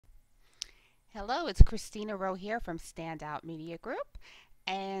Hello, it's Christina Rowe here from Standout Media Group.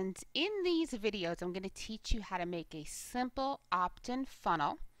 And in these videos, I'm going to teach you how to make a simple opt-in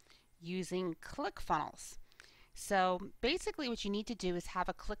funnel using ClickFunnels. So basically what you need to do is have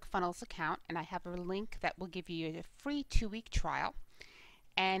a ClickFunnels account, and I have a link that will give you a free 2-week trial.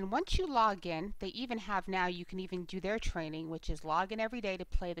 And once you log in, they even have now, you can even do their training, which is log in every day to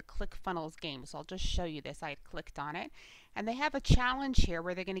play the ClickFunnels game. So I'll just show you this. I clicked on it. And they have a challenge here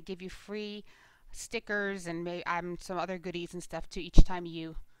where they're going to give you free stickers and some other goodies and stuff to each time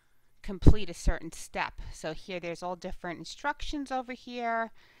you complete a certain step. So here there's all different instructions over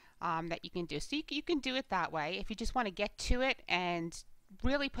here that you can do. So you can do it that way. If you just want to get to it and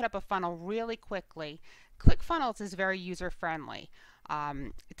really put up a funnel really quickly, ClickFunnels is very user friendly.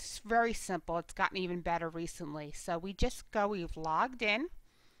 It's very simple. It's gotten even better recently. So we've logged in.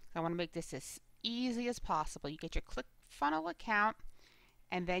 I want to make this as easy as possible. You get your ClickFunnels account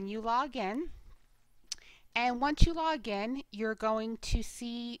and then you log in. And once you log in, you're going to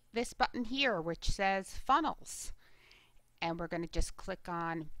see this button here which says funnels. And we're going to just click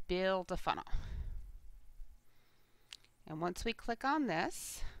on build a funnel. And once we click on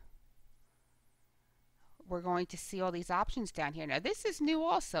this, we're going to see all these options down here. Now this is new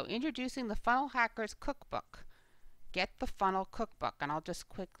also, introducing the Funnel Hackers Cookbook. Get the Funnel Cookbook. And I'll just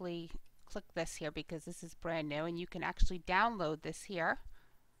quickly click this here because this is brand new, and you can actually download this here.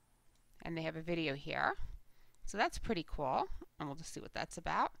 And they have a video here. So that's pretty cool, and we'll just see what that's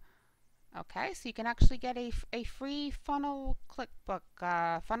about. Okay, so you can actually get a free funnel cookbook,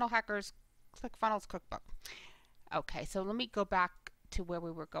 Funnel Hackers ClickFunnels Cookbook. Okay, so let me go back to where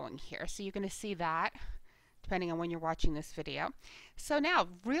we were going here. So you're going to see that depending on when you're watching this video. So now,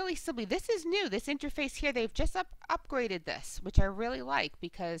 really simply, this is new. This interface here, they've just upgraded this, which I really like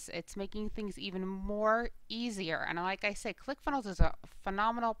because it's making things even more easier. And like I say, ClickFunnels is a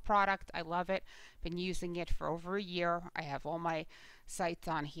phenomenal product. I love it. Been using it for over a year. I have all my sites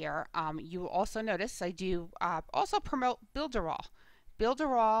on here. You will also notice I do also promote Builderall.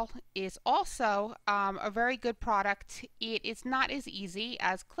 Builderall is also a very good product. It is not as easy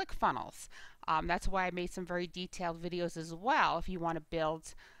as ClickFunnels. That's why I made some very detailed videos as well if you want to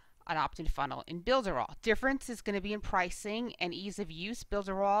build an opt-in funnel in Builderall. Difference is going to be in pricing and ease of use.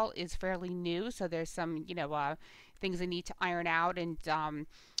 Builderall is fairly new, so there's some things they need to iron out, and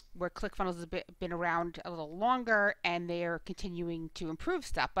where ClickFunnels has been around a little longer and they're continuing to improve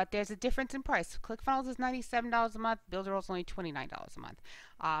stuff. But there's a difference in price. ClickFunnels is $97 a month. Builderall is only $29 a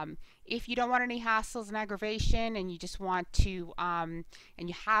month. If you don't want any hassles and aggravation and you just want to, and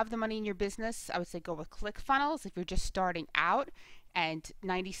you have the money in your business, I would say go with ClickFunnels. If you're just starting out and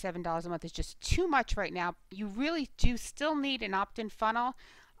 $97 a month is just too much right now, you really do still need an opt-in funnel.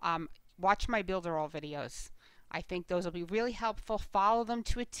 Watch my Builderall videos. I think those will be really helpful. Follow them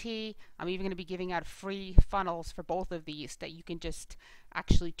to a T. I'm even going to be giving out free funnels for both of these that you can just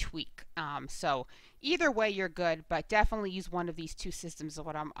actually tweak. So either way you're good, but definitely use one of these two systems is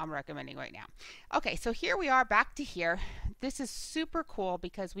what I'm recommending right now. Okay, so here we are back to here. This is super cool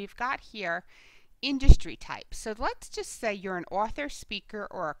because we've got here industry type. So let's just say you're an author, speaker,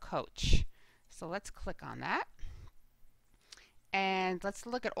 or a coach. So let's click on that. And let's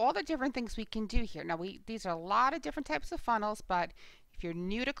look at all the different things we can do here. Now, these are a lot of different types of funnels, but if you're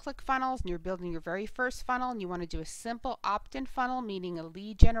new to ClickFunnels and you're building your very first funnel and you want to do a simple opt-in funnel, meaning a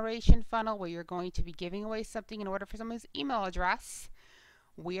lead generation funnel where you're going to be giving away something in order for someone's email address,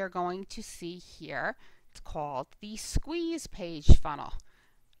 we are going to see here, it's called the squeeze page funnel.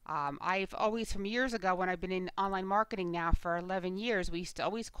 I've always, from years ago when I've been in online marketing now for 11 years, we used to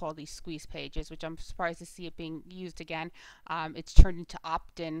always call these squeeze pages, which I'm surprised to see it being used again. It's turned into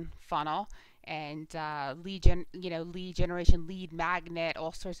opt-in funnel and lead generation, lead magnet,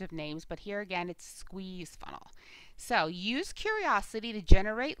 all sorts of names. But here again, it's squeeze funnel. So use curiosity to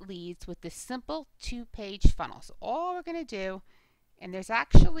generate leads with this simple 2-page funnel. So all we're going to do, and there's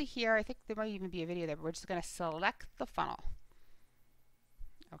actually here, I think there might even be a video there, but we're just going to select the funnel.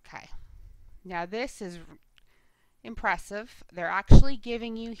 Okay, now this is impressive. They're actually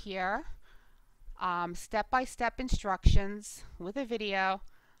giving you here step-by-step instructions with a video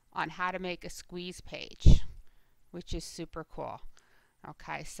on how to make a squeeze page, which is super cool.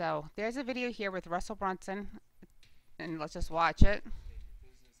 Okay, so there's a video here with Russell Brunson, and let's just watch it.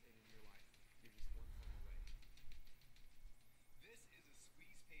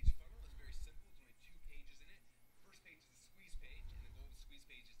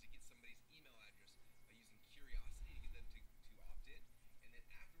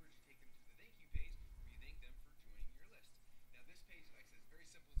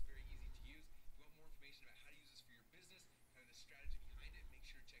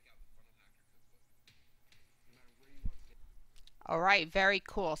 All right, very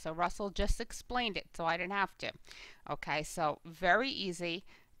cool. So Russell just explained it, so I didn't have to. Okay, so very easy.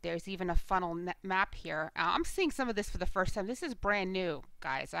 There's even a funnel map here. I'm seeing some of this for the first time. This is brand new,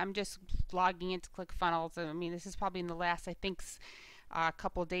 guys. I'm just logging into ClickFunnels. I mean, this is probably in the last, I think, a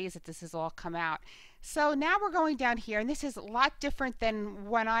couple of days that this has all come out. So now we're going down here, and this is a lot different than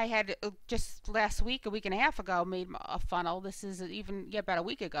when I had just last week, a week and a half ago, made a funnel. This is even about a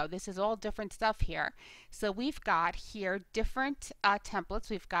week ago. This is all different stuff here. So we've got here different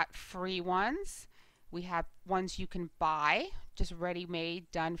templates. We've got free ones. We have ones you can buy, just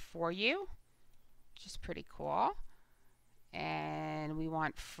ready-made, done for you, which is pretty cool. And we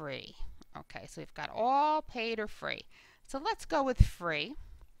want free. Okay, so we've got all paid or free. So let's go with free.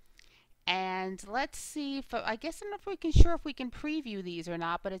 And let's see if, I guess I'm not sure if we can preview these or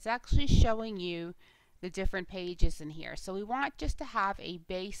not, but it's actually showing you the different pages in here. So we want just to have a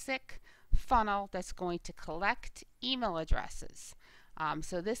basic funnel that's going to collect email addresses.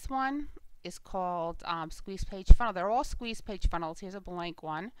 So this one is called Squeeze Page Funnel. They're all Squeeze Page Funnels. Here's a blank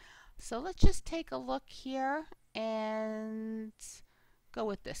one. So let's just take a look here and go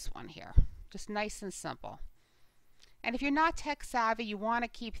with this one here. Just nice and simple. And if you're not tech savvy, you want to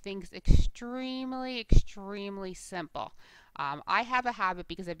keep things extremely simple. I have a habit,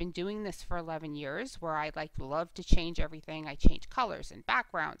 because I've been doing this for 11 years, where I love to change everything. I change colors and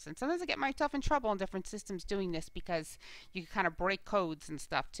backgrounds, and sometimes I get myself in trouble in different systems doing this, because you can kind of break codes and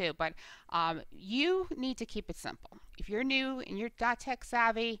stuff too. But you need to keep it simple. If you're new and you're not tech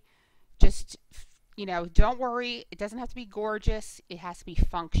savvy, just, don't worry. It doesn't have to be gorgeous. It has to be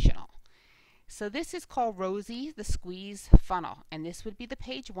functional. So this is called Rosie the Squeeze Funnel, and this would be the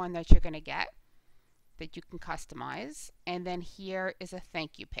page one that you're going to get, that you can customize. And then here is a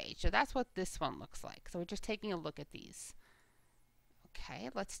thank you page. So that's what this one looks like. So we're just taking a look at these. Okay,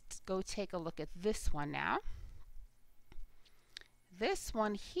 let's go take a look at this one now. This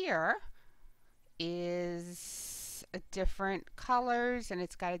one here is a different colors, and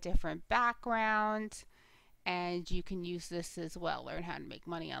it's got a different background. And you can use this as well. Learn how to make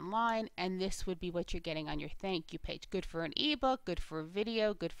money online. And this would be what you're getting on your thank you page. Good for an ebook, good for a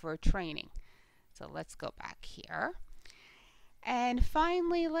video, good for a training. So let's go back here. And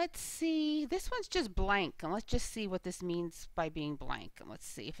finally, let's see. This one's just blank. And let's just see what this means by being blank. And let's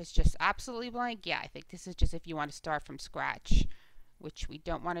see if it's just absolutely blank. Yeah, I think this is just if you want to start from scratch, which we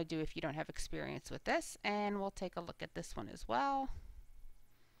don't want to do if you don't have experience with this. And we'll take a look at this one as well.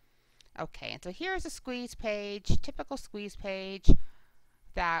 Okay, and so here's a squeeze page, typical squeeze page,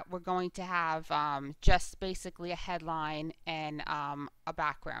 that we're going to have just basically a headline and a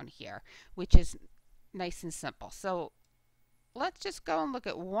background here, which is nice and simple. So let's just go and look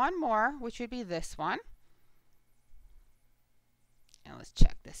at one more, which would be this one. And let's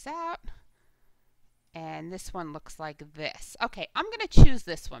check this out. And this one looks like this. Okay, I'm going to choose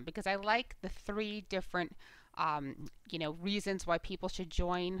this one because I like the 3 different reasons why people should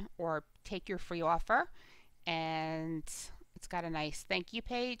join or take your free offer. And it's got a nice thank you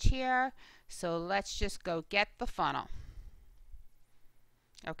page here. So let's just go get the funnel.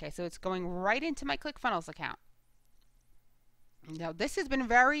 Okay, so it's going right into my ClickFunnels account. Now this has been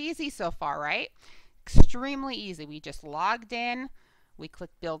very easy so far, right? Extremely easy. We just logged in, we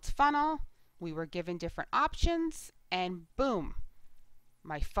clicked Build Funnel, we were given different options, and boom,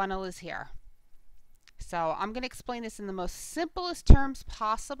 my funnel is here. So I'm going to explain this in the most simplest terms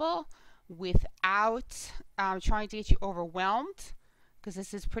possible without trying to get you overwhelmed, because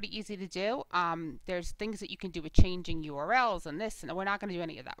this is pretty easy to do. There's things that you can do with changing URLs and this, and we're not going to do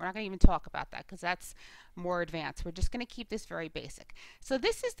any of that. We're not going to even talk about that because that's more advanced. We're just going to keep this very basic. So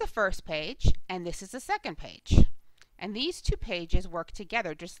this is the first page, and this is the second page. And these 2 pages work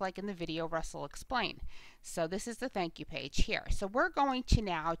together, just like in the video Russell explained. So this is the thank you page here. So we're going to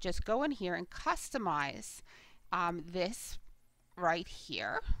now just go in here and customize this right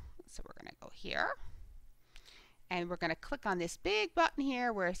here. So we're going to go here. And we're going to click on this big button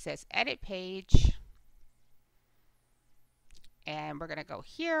here where it says Edit Page. And we're going to go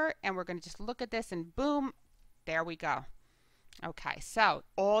here, and we're going to just look at this, and boom, there we go. Okay, so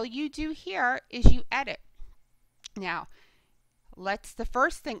all you do here is you edit. Now, the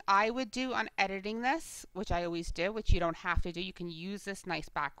first thing I would do on editing this, which I always do, which you don't have to do, you can use this nice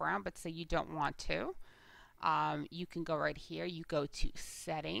background, but say you don't want to, you can go right here, you go to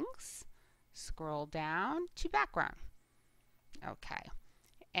Settings, scroll down to Background. Okay,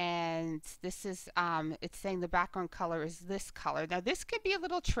 and this is, it's saying the background color is this color. Now this could be a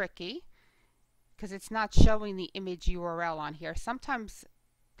little tricky because it's not showing the image URL on here. Sometimes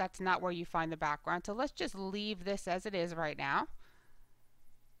that's not where you find the background. So let's just leave this as it is right now.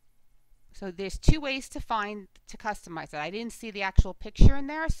 So there's two ways to customize it. I didn't see the actual picture in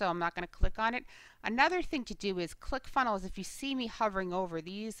there, so I'm not going to click on it. Another thing to do is ClickFunnels. If you see me hovering over,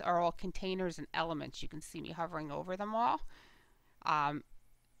 these are all containers and elements. You can see me hovering over them all.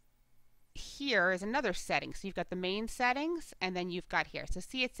 Here is another setting. So you've got the main settings, and then you've got here. So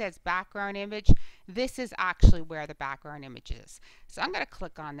see, it says background image. This is actually where the background image is. So I'm going to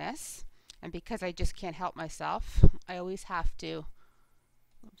click on this, and because I just can't help myself, I always have to,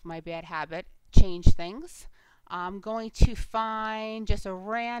 my bad habit, change things. I'm going to find just a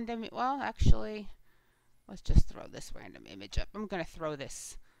random, well, actually, let's just throw this random image up. I'm going to throw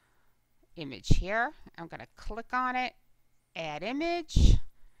this image here. I'm going to click on it, add image,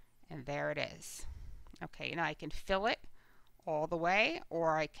 and there it is. Okay, now I can fill it all the way,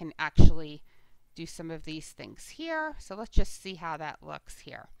 or I can actually do some of these things here. So let's just see how that looks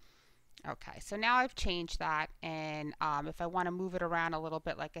here. Okay, so now I've changed that, and if I want to move it around a little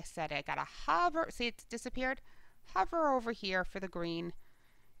bit, like I said, I gotta hover. See, it's disappeared. Hover over here for the green,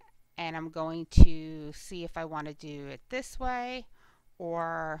 and I'm going to see if I want to do it this way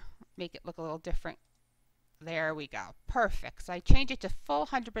or make it look a little different. There we go. Perfect. So I changed it to full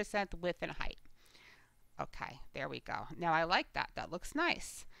 100% width and height. Okay, there we go. Now I like that. That looks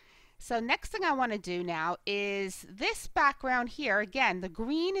nice. So next thing I want to do now is this background here. Again, the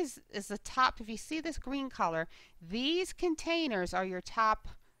green is the top. If you see this green color, these containers are your top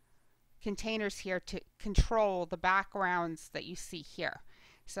containers here to control the backgrounds that you see here.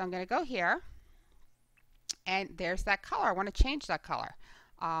 So I'm going to go here, and there's that color. I want to change that color.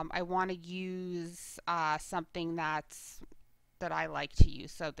 I want to use something that I like to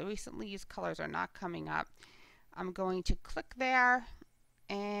use. So the recently used colors are not coming up. I'm going to click there,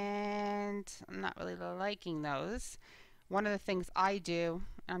 and I'm not really liking those. One of the things I do,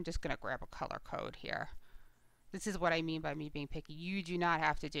 I'm just going to grab a color code here. This is what I mean by me being picky. You do not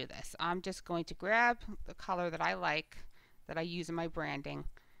have to do this. I'm just going to grab the color that I like, that I use in my branding.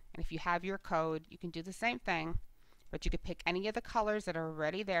 And if you have your code, you can do the same thing, but you could pick any of the colors that are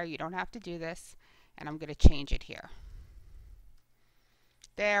already there. You don't have to do this. And I'm going to change it here.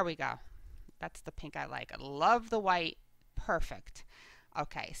 There we go. That's the pink I like. I love the white. Perfect.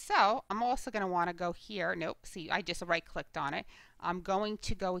 Okay, so I'm also going to want to go here. Nope, see, I just right-clicked on it. I'm going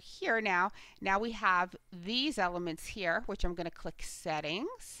to go here now. Now we have these elements here, which I'm going to click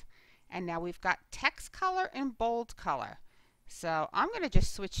Settings. And now we've got text color and bold color. So I'm going to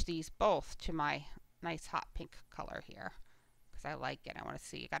just switch these both to my nice hot pink color here because I like it. I want to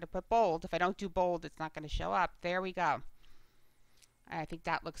see. You got to put bold. If I don't do bold, it's not going to show up. There we go. I think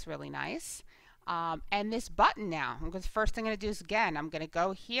that looks really nice. And this button now, because the first thing I'm going to do is, again, I'm going to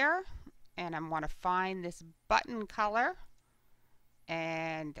go here and I want to find this button color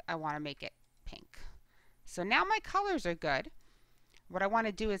and I want to make it pink. So now my colors are good. What I want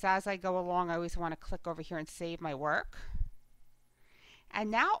to do is, as I go along, I always want to click over here and save my work.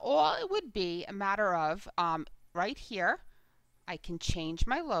 And now all it would be a matter of right here, I can change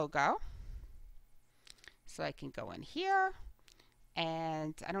my logo. So I can go in here.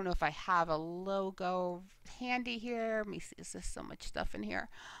 And I don't know if I have a logo handy here. Let me see, there's so much stuff in here.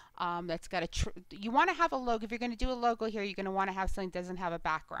 That's got you want to have a logo. If you're going to do a logo here, you're going to want to have something that doesn't have a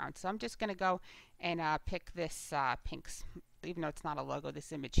background. So I'm just going to go and pick this pinks, even though it's not a logo,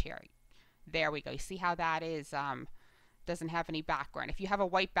 this image here. There we go. You see how that is, doesn't have any background. If you have a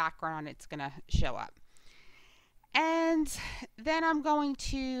white background, it's going to show up. And then I'm going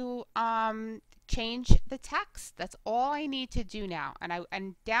to change the text. That's all I need to do now.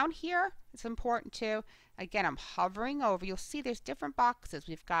 And down here, it's important too. Again, I'm hovering over. You'll see there's different boxes.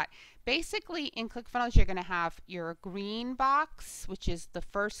 We've got, basically in ClickFunnels, you're going to have your green box, which is the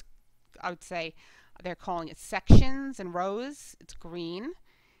first, I would say, they're calling it sections and rows. It's green.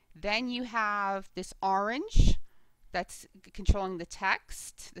 Then you have this orange that's controlling the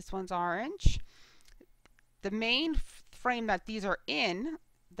text. This one's orange. The main frame that these are in,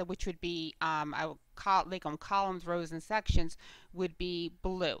 which would be, I will they call them columns, rows, and sections, would be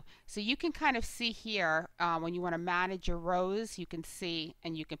blue. So you can kind of see here, when you want to manage your rows, you can see,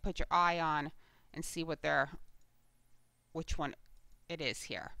 and you can put your eye on and see which one it is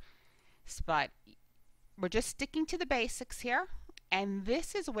here. But we're just sticking to the basics here, and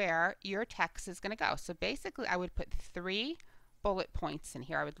this is where your text is going to go. So basically, I would put 3 bullet points in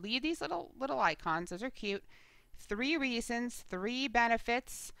here. I would leave these little icons. Those are cute. 3 reasons, 3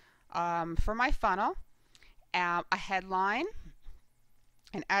 benefits for my funnel, a headline,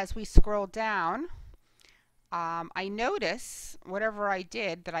 and as we scroll down, I notice whatever I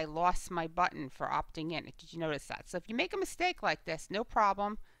did that I lost my button for opting in. Did you notice that? So if you make a mistake like this, no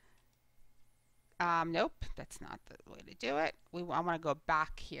problem. Nope, that's not the way to do it. I want to go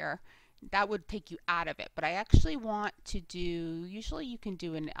back here that would take you out of it. But I actually want to do, usually you can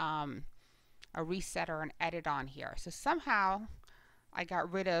do a reset or an edit on here. So somehow I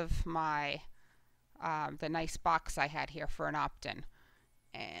got rid of my the nice box I had here for an opt-in,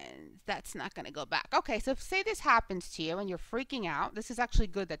 and that's not going to go back. Okay, so say this happens to you and you're freaking out. This is actually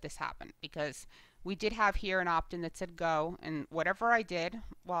good that this happened, because we did have here an opt-in that said go, and whatever I did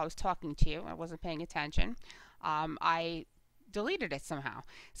while I was talking to you, I wasn't paying attention, I deleted it somehow.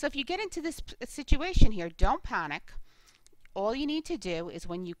 So if you get into this situation here, don't panic. All you need to do is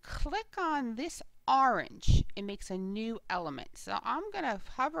when you click on this orange, it makes a new element. So I'm going to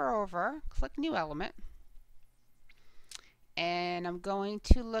hover over, click new element, and I'm going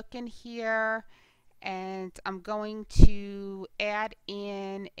to look in here, and I'm going to add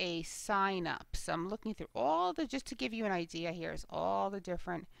in a sign up. So I'm looking through all the, just to give you an idea, here's all the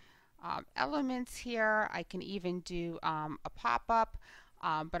different elements here. I can even do a pop-up,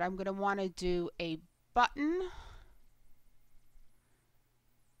 but I'm going to want to do a button.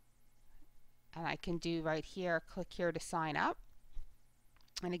 And I can do right here, click here to sign up.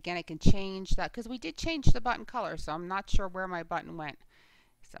 And again, I can change that, because we did change the button color, so I'm not sure where my button went.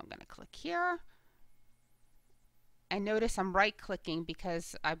 So I'm going to click here. And notice I'm right clicking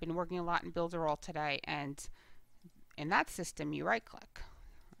because I've been working a lot in Builderall today, and in that system you right click.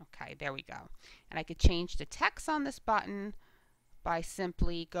 Okay, there we go. And I could change the text on this button by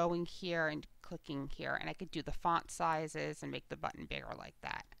simply going here and clicking here, and I could do the font sizes and make the button bigger like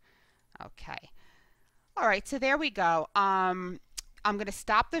that. Okay. All right, so there we go. I'm going to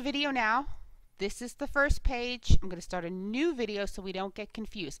stop the video now. This is the first page. I'm going to start a new video so we don't get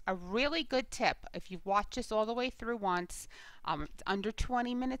confused. A really good tip, if you've watched this all the way through once, it's under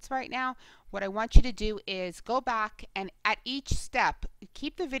 20 minutes right now, what I want you to do is go back and at each step,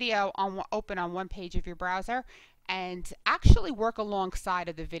 keep the video open on one page of your browser and actually work alongside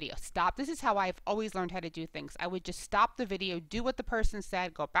of the video. Stop. This is how I've always learned how to do things. I would just stop the video, do what the person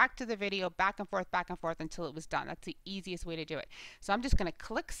said, go back to the video, back and forth until it was done. That's the easiest way to do it. So I'm just going to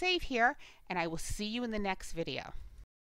click save here, and I will see you in the next video.